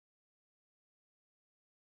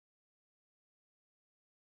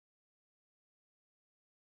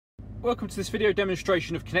Welcome to this video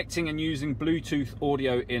demonstration of connecting and using Bluetooth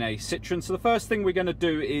audio in a Citroen. So the first thing we're going to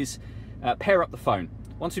do is pair up the phone.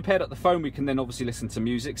 Once we paired up the phone, we can then obviously listen to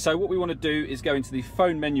music. So what we want to do is go into the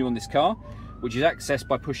phone menu on this car, which is accessed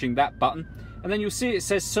by pushing that button. And then you'll see it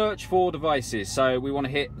says search for devices. So we want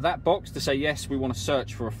to hit that box to say yes, we want to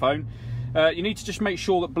search for a phone. You need to just make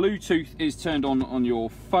sure that Bluetooth is turned on your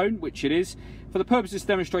phone, which it is. For the purpose of this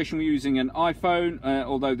demonstration, we're using an iPhone,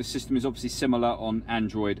 although the system is obviously similar on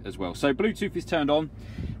Android as well. So Bluetooth is turned on.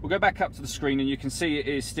 We'll go back up to the screen and you can see it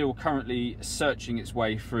is still currently searching its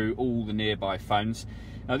way through all the nearby phones.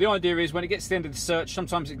 Now the idea is when it gets to the end of the search,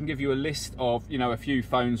 sometimes it can give you a list of, a few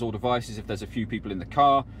phones or devices if there's a few people in the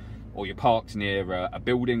car, or you're parked near a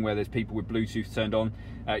building where there's people with Bluetooth turned on.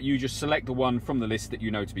 You just select the one from the list that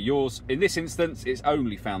you know to be yours. In this instance, it's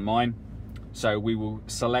only found mine. So we will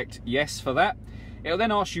select yes for that. It'll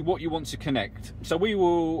then ask you what you want to connect. So we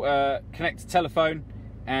will connect a telephone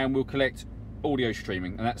and we'll collect audio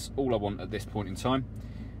streaming, and that's all I want at this point in time.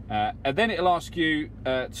 And then it'll ask you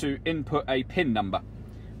to input a PIN number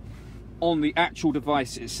on the actual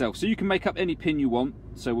device itself. So you can make up any PIN you want.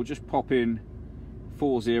 So we'll just pop in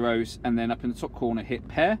 4 zeros and then up in the top corner hit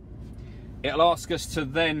pair. It'll ask us to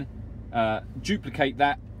then duplicate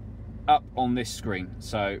that up on this screen.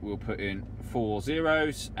 So we'll put in 4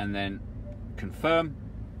 zeros and then confirm,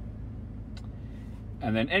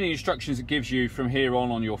 and then any instructions it gives you from here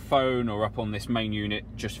on your phone or up on this main unit,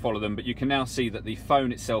 just follow them. But you can now see that the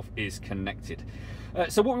phone itself is connected.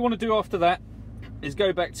 So what we want to do after that is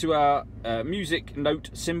go back to our music note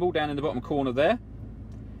symbol down in the bottom corner there,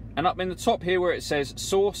 and up in the top here where it says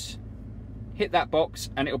source, hit that box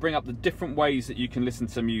and it'll bring up the different ways that you can listen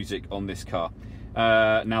to music on this car.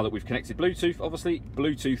 Now that we've connected Bluetooth, obviously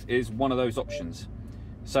Bluetooth is one of those options.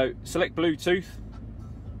 So select Bluetooth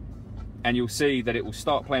and you'll see that it will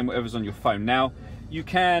start playing whatever's on your phone. Now you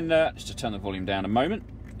can, just to turn the volume down a moment,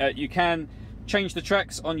 you can change the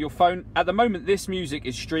tracks on your phone. At the moment this music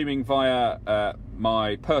is streaming via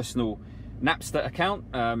my personal Napster account.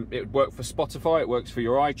 It would work for Spotify, it works for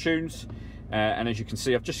your iTunes, and as you can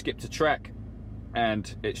see I've just skipped a track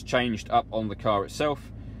and it's changed up on the car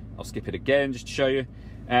itself. I'll skip it again just to show you,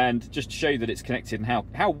 and just to show you that it's connected and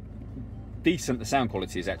how decent the sound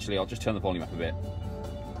quality is actually. I'll just turn the volume up a bit.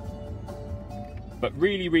 But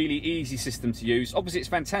really easy system to use. Obviously it's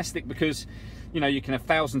fantastic because you can have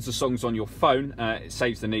thousands of songs on your phone. It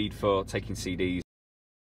saves the need for taking CDs